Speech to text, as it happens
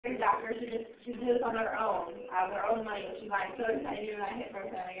to do this on their own, out of their own money, which is why I'm so excited when I hit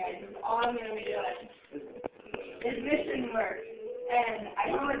Protandim, guys. This is all I'm going to be doing. It's mission work. And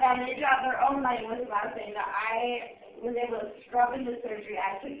I went with them, and they dropped their own money with the last thing that I was able to scrub into surgery.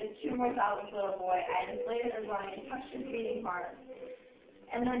 I took the tumors out of this little boy. I inflated his lung and touched his beating heart.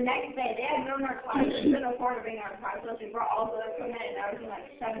 And the next day, they had no narcotics. They couldn't afford to bring narcotics. So we brought all the equipment, and everything,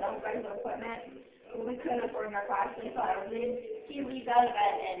 like 7 bags of equipment. We couldn't afford narcotics. We thought everything. He leaped out of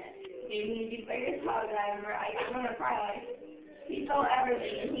bed and gave me the biggest hug that I remember. I'm going to cry. Like, he felt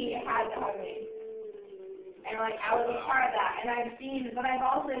everything, and he had to hug me. And, like, I was a part of that. And I've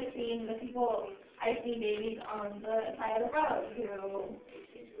also seen the people, I've seen babies on the side of the road who,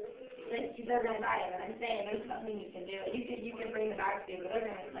 they're going to die. And I'm saying there's nothing you can do. You can bring them back to, but they're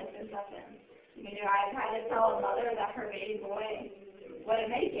going to, like, there's nothing you can do. I've had to tell a mother that her baby boy wouldn't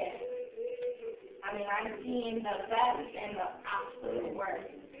make it. I mean, I've seen the best and the absolute worst.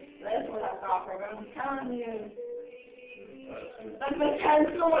 This was a offer, but I'm telling you, the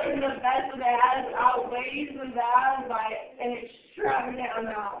potential in the best that it has outweighs the bad by an extravagant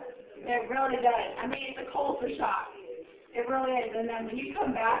amount. It really does. I mean, it's a culture shock. It really is. And then when you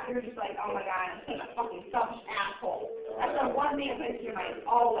come back, you're just like, oh my God, I'm such a fucking selfish asshole. That's the one thing that puts in your mind,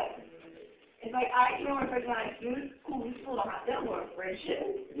 always. It's like, I can only recognize we still don't have them more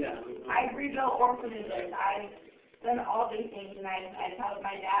bridges. Yeah. I've rebuilt orphanages. I've done all these things, and I helped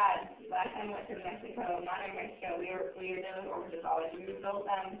my dad. Last time I went to Mexico, not in Mexico, we were doing orphanages always. We rebuilt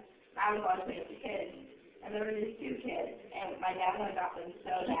them. I was always playing with the kids. And there were these 2 kids, and my dad went about them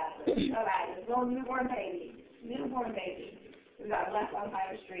so bad. So bad. This little newborn baby. We got left on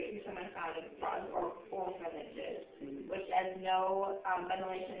the street, who someone found in front of orphanages, which has no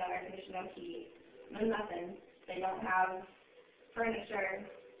ventilation, no air conditioning, no heat, no nothing. They don't have furniture,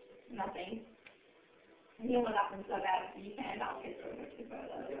 nothing. And he went up and so bad, you can't adopt kids from Mexico.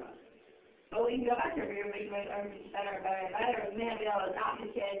 But we can go back to everybody make everything better and better and better. We may not be able to adopt the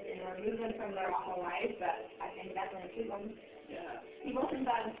kids and remove them from their awful life, but I think definitely keep them. Yeah. People think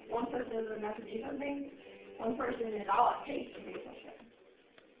that one person isn't enough to do something. One person is all it takes to do something.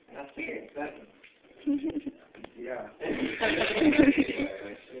 That's weird. Yeah. I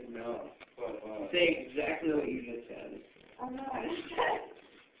should know. Say exactly what you just said. I know.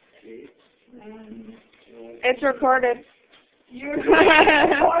 It's recorded. You're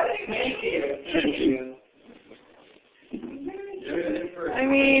recording? Thank you. I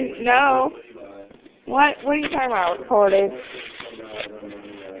mean, no. What are you talking about? Recorded.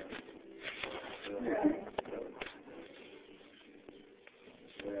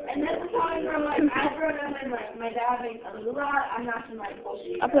 And this is coming from, like, I grew up in, like, my dad makes a lot. I'm not some, like,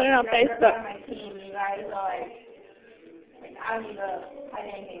 bullshit. I'll put it on Facebook. On my team, you guys are, like, I don't need to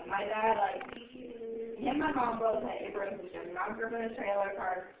hide anything. My dad, like, him and my mom both had Abraham Christian. My mom grew up in a trailer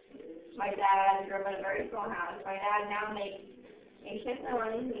park. My dad grew up in a very small house. My dad now makes a shit ton of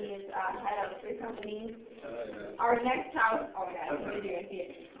money. He's head of 3 companies. Our next house, oh my God, what are you doing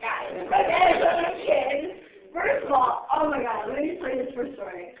here? Guys, my dad is a kid. First of all, oh my God, let me tell you this first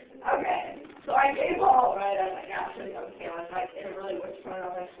story. Okay, so I came home, right? I was like, yeah, I'm sitting on the camera. Like, it really was fun. I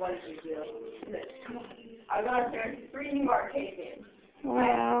was like, what did you do? He's like, come on. I was upstairs, 3 new arcade games.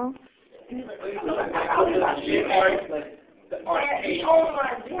 Wow. And he's like, the only ones. We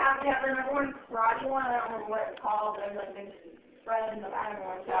have another one, karate one. I don't remember what it's called. There's like this spread in the back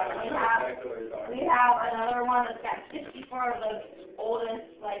one. We have another one that's got 64 of the oldest,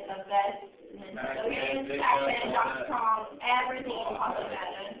 like, the best. So we use Pac-Man, Dr. Tom, everything you can possibly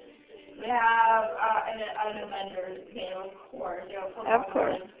imagine. We have an Avengers game, of course. Of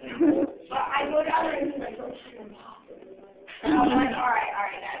course. But I go down there and he's like, go check them out. And I'm like, alright,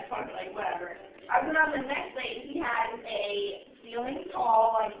 guys, fuck it, like, whatever. I go down the next day, he has a ceiling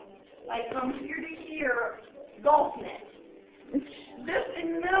tall, like from here to here, golf net. Just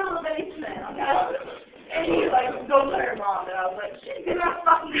in the middle of the basement, okay? And he's like, go tell your mom. And I was like, she's gonna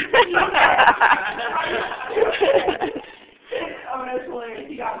fucking see that. Oh, that's hilarious.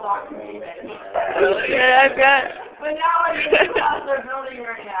 He got blocked from me, man. Yeah, I bet. But now I'm in the house they're building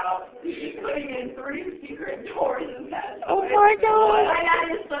right now. He's putting in 3 secret doors in that. Oh my God. My dad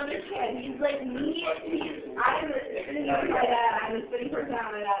is such a kid. He's like me. I'm sitting with my dad. I'm the sitting person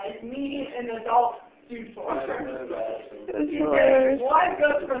on my dad. It's me and the adult. That's hilarious. One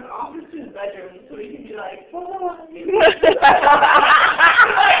goes from office to his bedroom so he can be like, oh.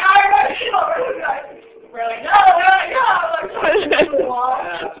 We're like, no.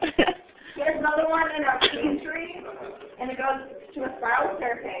 There's another one in our pantry, and it goes to a spiral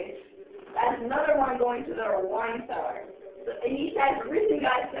staircase. That's another one going to their wine cellar. So, and he says everything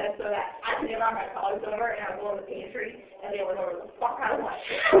I said so that I can invite my colleagues over and I go in the pantry and they would order the fuck out of lunch.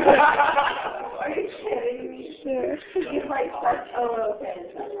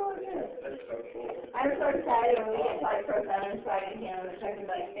 I'm so excited when we get to like Protandim Speech and him and check and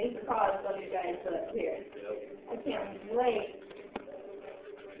be like, thanks for calling, love you guys, but here. I can't wait.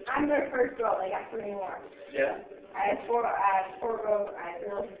 I'm their first girl, they got 3 more. Yeah. I have 4 girls, I have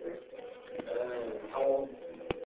 3 sisters. How old?